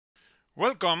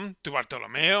Welcome to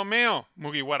Bartolomeo Meo,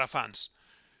 Mugiwara fans.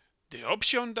 The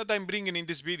option that I'm bringing in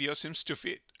this video seems to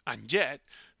fit, and yet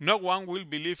no one will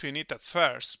believe in it at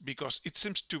first because it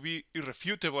seems to be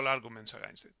irrefutable arguments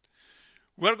against it.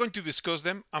 We are going to discuss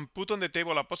them and put on the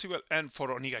table a possible end for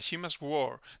Onigashima's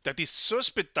war that is so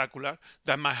spectacular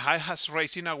that my heart has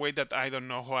raced in a way that I don't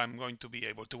know how I'm going to be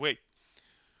able to wait.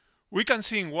 We can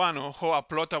see in Wano how a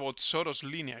plot about Zoro's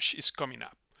lineage is coming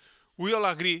up. We all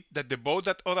agree that the boat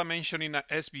that Oda mentioned in a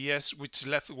SBS which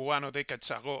left Wano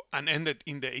decades ago and ended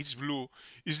in the East Blue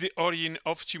is the origin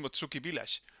of Shimotsuki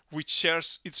village, which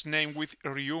shares its name with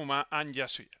Ryuma and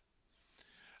Yasuya.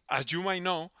 As you might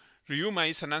know, Ryuma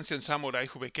is an ancient samurai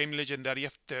who became legendary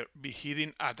after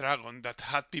beheading a dragon that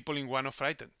had people in Wano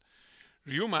frightened.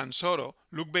 Ryuma and Zoro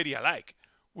look very alike,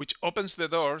 which opens the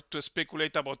door to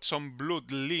speculate about some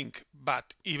blood link,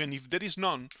 but even if there is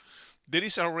none, there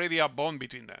is already a bond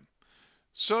between them.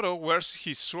 Zoro wears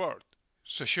his sword,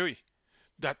 Soshui,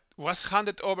 that was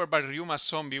handed over by Ryuma's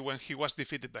zombie when he was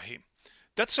defeated by him.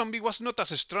 That zombie was not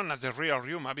as strong as the real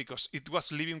Ryuma because it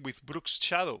was living with Brook's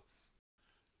shadow.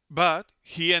 But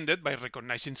he ended by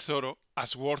recognizing Zoro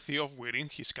as worthy of wearing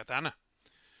his katana.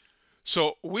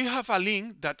 So we have a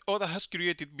link that Oda has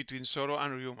created between Zoro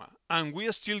and Ryuma, and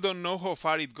we still don't know how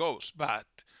far it goes, but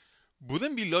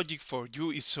wouldn't be logic for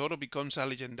you if Zoro becomes a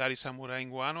legendary samurai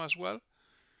in Wano as well?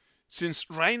 Since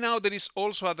right now there is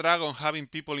also a dragon having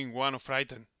people in Wano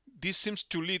frightened, this seems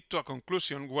to lead to a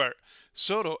conclusion where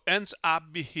Zoro ends up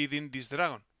beheading this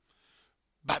dragon.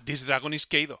 But this dragon is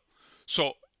Kaido.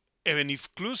 So even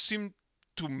if clues seem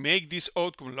to make this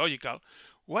outcome logical,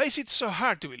 why is it so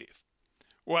hard to believe?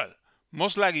 Well,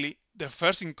 most likely the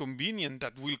first inconvenience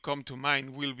that will come to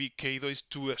mind will be Kaido is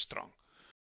too strong.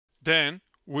 Then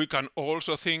we can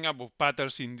also think about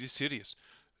patterns in this series.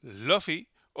 Luffy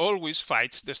always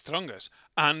fights the strongest,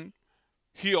 and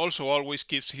he also always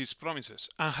keeps his promises,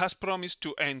 and has promised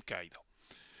to end Kaido.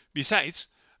 Besides,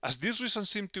 as these reasons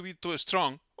seem to be too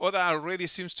strong, Oda already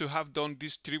seems to have done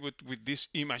this tribute with this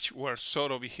image where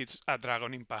Zoro beheads a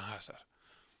dragon in Panhazard.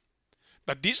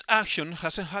 But this action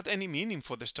hasn't had any meaning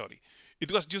for the story.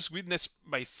 It was just witnessed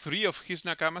by 3 of his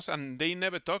nakamas and they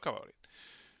never talk about it.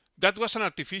 That was an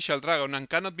artificial dragon and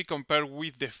cannot be compared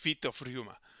with the feat of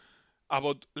Ryuma.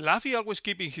 About Luffy always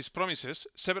keeping his promises,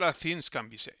 several things can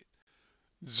be said.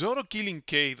 Zoro killing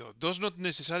Kaido does not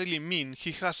necessarily mean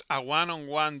he has a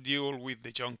one-on-one duel with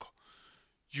the Yonko.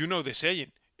 You know the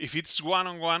saying, if it's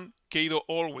one-on-one, Kaido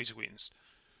always wins.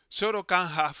 Zoro can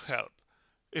have help.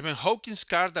 Even Hawkins'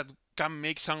 card that can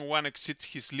make someone exceed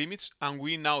his limits and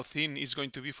we now think is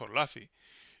going to be for Luffy.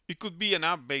 It could be an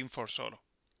upbane for Zoro.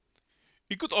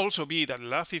 It could also be that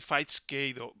Luffy fights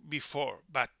Kaido before,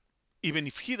 but even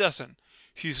if he doesn't,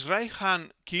 his right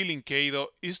hand killing Kaido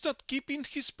is not keeping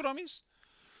his promise?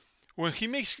 When he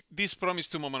makes this promise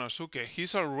to Momonosuke,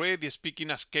 he's already speaking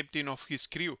as captain of his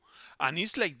crew, and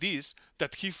it's like this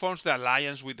that he forms the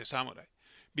alliance with the samurai.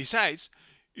 Besides,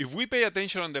 if we pay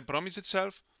attention on the promise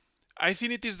itself, I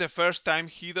think it is the first time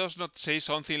he does not say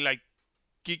something like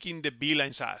kicking the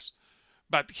villain's ass,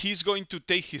 but he's going to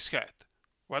take his head.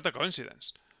 What a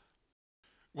coincidence.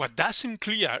 What does seem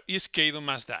clear is Kaido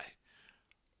must die.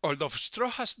 Although Straw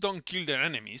Hats don't kill their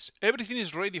enemies, everything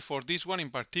is ready for this one in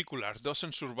particular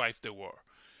doesn't survive the war.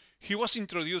 He was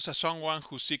introduced as someone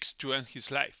who seeks to end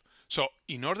his life, so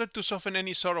in order to soften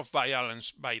any sort of violence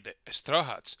by the Straw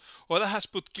Hats, Oda has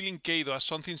put killing Kaido as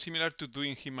something similar to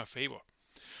doing him a favor.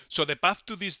 So the path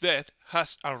to this death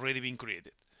has already been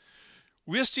created.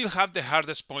 We still have the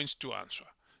hardest points to answer,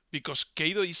 because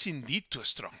Kaido is indeed too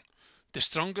strong, the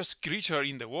strongest creature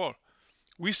in the world.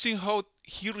 We've seen how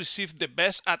he received the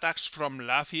best attacks from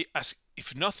Luffy as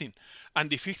if nothing, and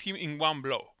defeat him in one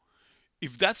blow.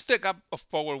 If that's the gap of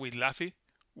power with Luffy,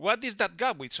 what is that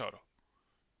gap with Zoro?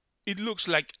 It looks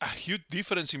like a huge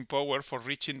difference in power for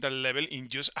reaching that level in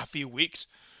just a few weeks.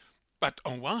 But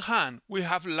on one hand, we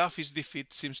have Luffy's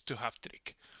defeat seems to have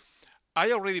trick.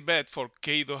 I already bet for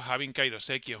Kaido having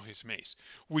Kairoseki on his mace,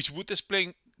 which would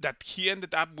explain that he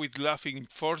ended up with Luffy in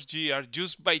Force GR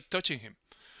just by touching him.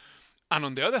 And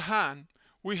on the other hand,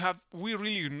 we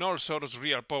really ignore Zoro's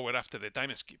real power after the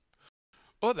time skip.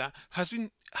 Oda has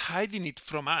been hiding it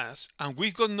from us and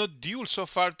we've got no duel so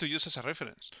far to use as a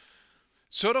reference.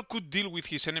 Zoro could deal with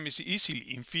his enemies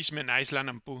easily in Fishman Island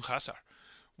and Punhazard.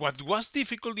 What was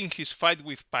difficult in his fight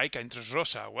with Pika in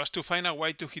Dressrosa was to find a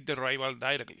way to hit the rival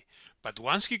directly, but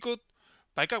once he could,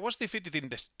 Pika was defeated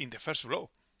in the first blow.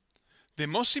 The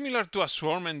most similar to a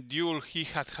Swordsman duel he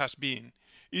has been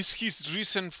is his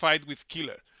recent fight with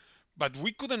Killer, but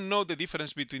we couldn't know the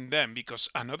difference between them because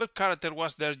another character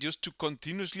was there just to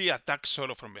continuously attack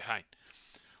Zoro from behind.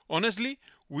 Honestly,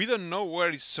 we don't know where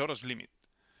is Zoro's limit.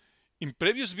 In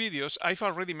previous videos, I've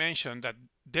already mentioned that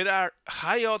there are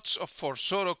high odds for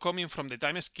Zoro coming from the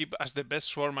time skip as the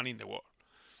best swordman in the world.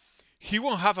 He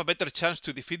won't have a better chance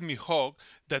to defeat Mihawk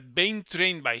than being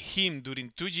trained by him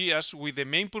during 2 years with the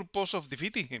main purpose of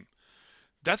defeating him.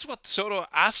 That's what Zoro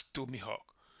asked to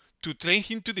Mihawk, to train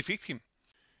him to defeat him.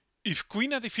 If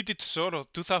Queen had defeated Zoro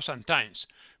 2000 times,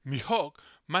 Mihawk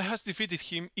might have defeated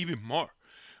him even more.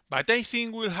 But I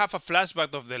think we'll have a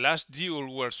flashback of the last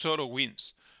duel where Zoro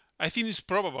wins. I think it's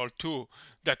probable too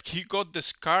that he got the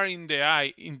scar in the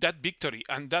eye in that victory,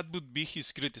 and that would be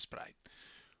his greatest pride.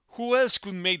 Who else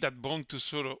could make that bond to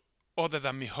Zoro other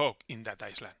than Mihawk in that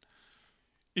island?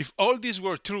 If all this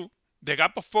were true, the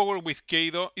gap of power with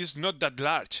Kaido is not that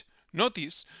large.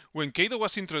 Notice, when Kaido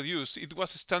was introduced, it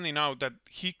was standing out that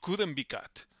he couldn't be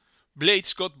cut.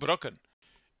 Blades got broken.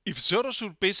 If Zoro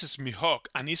surpasses Mihawk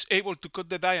and is able to cut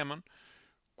the diamond,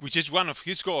 which is one of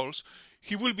his goals,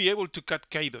 he will be able to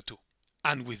cut Kaido too.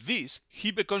 And with this,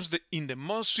 he becomes the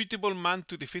most suitable man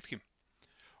to defeat him.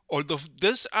 Although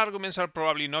these arguments are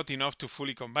probably not enough to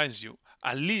fully convince you,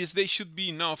 at least they should be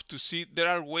enough to see there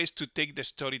are ways to take the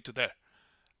story to there.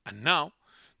 And now,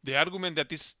 the argument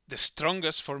that is the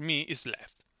strongest for me is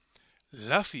left.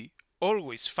 Luffy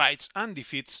always fights and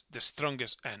defeats the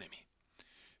strongest enemy.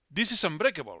 This is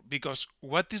unbreakable, because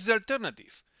what is the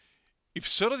alternative? If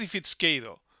Zoro defeats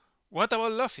Kaido, what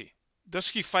about Luffy? Does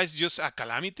he fight just a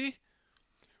calamity?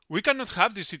 We cannot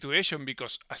have this situation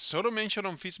because, as Zoro mentioned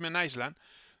on Fishman Island,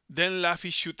 then Luffy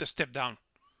should step down.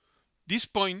 This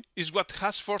point is what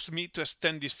has forced me to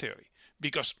extend this theory,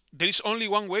 because there is only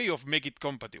one way of making it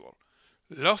compatible.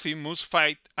 Luffy must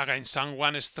fight against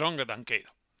someone stronger than Kaido.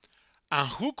 And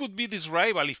who could be this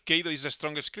rival if Kaido is the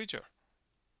strongest creature?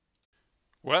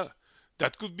 Well,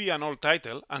 that could be an old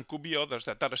title and could be others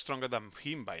that are stronger than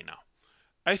him by now.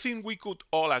 I think we could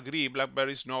all agree Blackbeard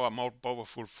is now a more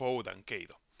powerful foe than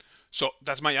Kaido. So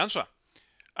that's my answer.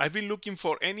 I've been looking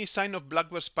for any sign of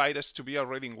Blackbeard's pirates to be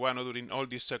already in Wano during all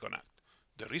this second act.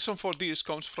 The reason for this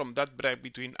comes from that break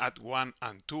between Act 1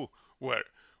 and 2, where,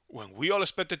 when we all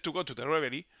expected to go to the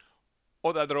reverie,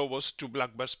 Oda drove us to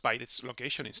Blackbeard's pirates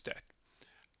location instead.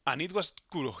 And it was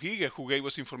Kurohige who gave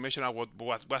us information about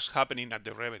what was happening at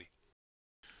the reverie.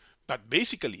 But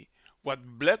basically,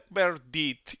 what Blackbeard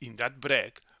did in that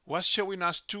break was showing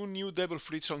us 2 new devil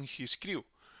fruits on his crew,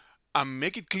 and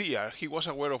make it clear he was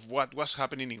aware of what was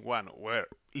happening in Wano, where,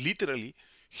 literally,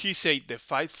 he said the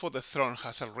fight for the throne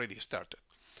has already started.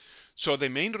 So the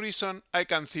main reason I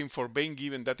can think for being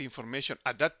given that information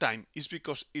at that time is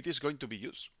because it is going to be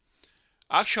used.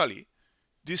 Actually,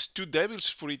 these 2 Devil's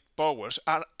Fruit powers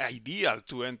are ideal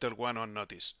to enter Wano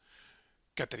unnoticed.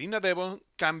 Katerina Devon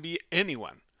can be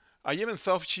anyone. I even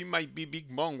thought she might be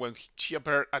Big Mom when she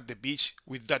appeared at the beach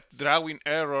with that drawing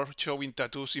error showing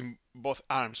tattoos in both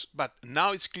arms, but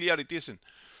now it's clear it isn't.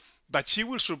 But she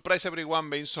will surprise everyone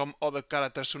being some other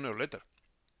character sooner or later.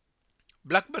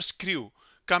 Blackbeard's crew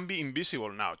can be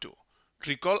invisible now too.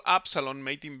 Recall Absalom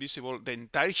made invisible the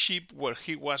entire ship where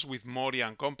he was with Mori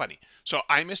and company, so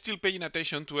I'm still paying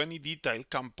attention to any detail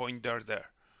can point there.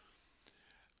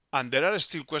 And there are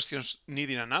still questions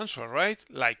needing an answer, right?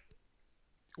 Like,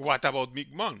 what about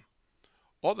Big Mom?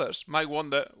 Others might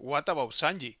wonder, what about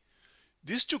Sanji?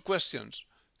 These 2 questions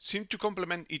seem to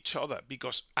complement each other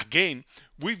because, again,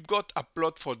 we've got a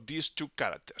plot for these 2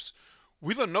 characters.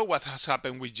 We don't know what has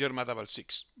happened with Germa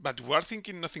 66, but we are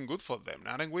thinking nothing good for them,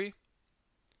 aren't we?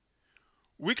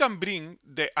 We can bring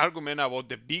the argument about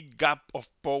the big gap of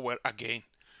power again,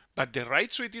 but the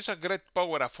right suit is a great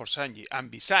power up for Sanji, and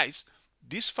besides,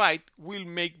 this fight will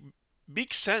make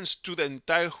big sense to the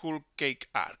entire Whole Cake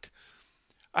arc.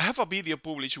 I have a video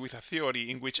published with a theory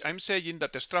in which I'm saying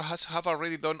that the Straw Hats have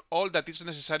already done all that is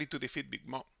necessary to defeat Big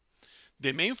Mom.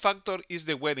 The main factor is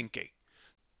the wedding cake,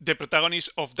 the protagonist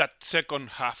of that second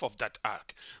half of that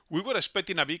arc. We were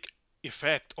expecting a big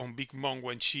effect on Big Mom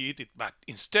when she ate it, but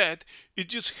instead it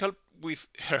just helped with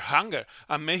her hunger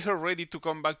and made her ready to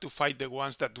come back to fight the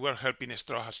ones that were helping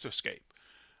Straw Hats to escape.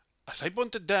 As I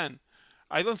pointed then,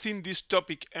 I don't think this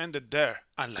topic ended there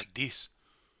and like this.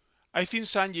 I think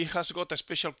Sanji has got a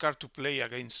special card to play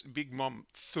against Big Mom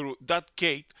through that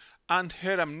cake and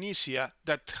her amnesia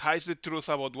that hides the truth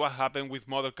about what happened with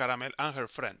Mother Caramel and her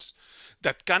friends,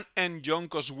 that can end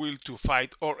Yonko's will to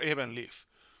fight or even live.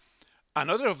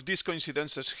 Another of these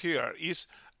coincidences here is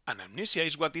an amnesia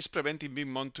is what is preventing Big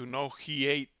Mom to know he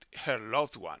ate her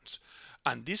loved ones,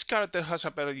 and this character has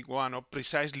appeared in Wano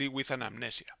precisely with an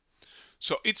amnesia.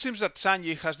 So it seems that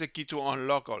Sanji has the key to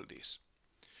unlock all this.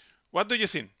 What do you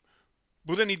think?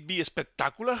 Wouldn't it be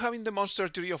spectacular having the monster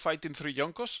trio fighting 3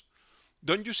 Yonkos?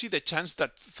 Don't you see the chance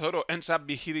that Zoro ends up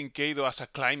beheading Kaido as a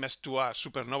climax to a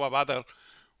supernova battle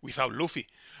without Luffy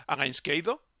against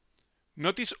Kaido?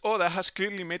 Notice Oda has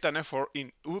clearly made an effort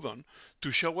in Udon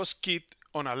to show us Kid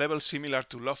on a level similar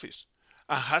to Luffy's,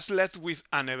 and has led with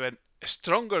an even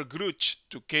stronger grudge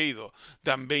to Kaido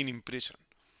than being in prison.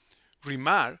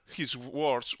 Remark his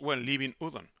words when leaving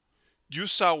Udon. You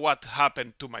saw what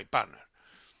happened to my partner.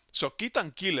 So Kid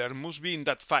and Killer must be in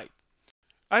that fight.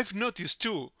 I've noticed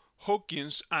too,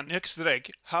 Hawkins and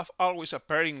X-Drake have always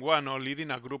appeared in Wano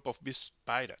leading a group of beast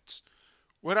pirates.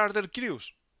 Where are their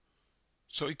crews?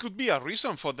 So it could be a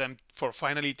reason for them for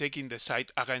finally taking the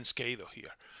side against Kaido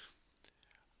here.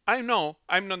 I know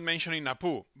I'm not mentioning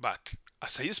Apu, but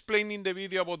as I explained in the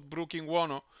video about Brook in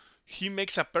Wano, he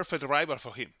makes a perfect rival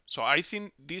for him, so I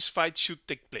think this fight should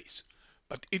take place.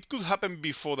 But it could happen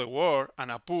before the war, and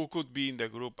Apu could be in the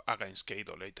group against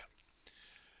Kaido later.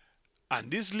 And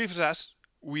this leaves us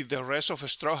with the rest of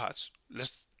Straw Hats,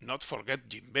 let's not forget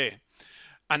Jinbe,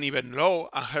 and even Law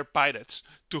and her pirates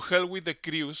to help with the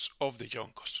crews of the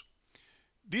Yonkos.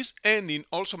 This ending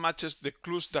also matches the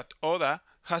clues that Oda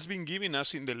has been giving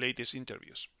us in the latest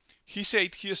interviews. He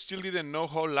said he still didn't know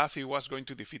how Luffy was going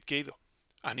to defeat Kaido,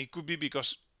 and it could be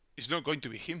because it's not going to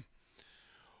be him.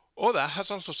 Oda has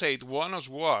also said Wano's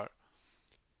war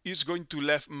is going to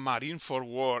leave Marineford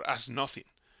war as nothing,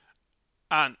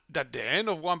 and that the end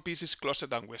of One Piece is closer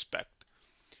than we expect.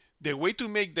 The way to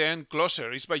make the end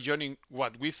closer is by joining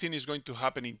what we think is going to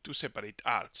happen in two separate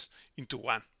arcs into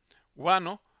one,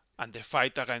 Wano and the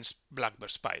fight against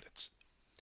Blackbeard's pirates.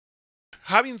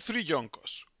 Having three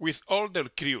Yonkos with all their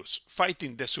crews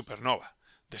fighting the supernova,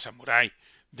 the samurai,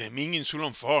 the Ming in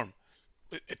Sulon form,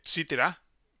 etc.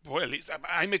 Well,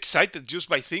 I'm excited just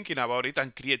by thinking about it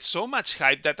and create so much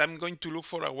hype that I'm going to look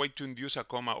for a way to induce a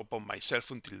coma upon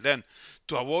myself until then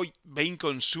to avoid being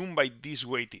consumed by this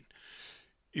waiting.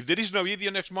 If there is no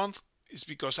video next month, it's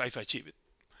because I've achieved it.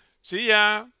 See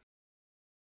ya!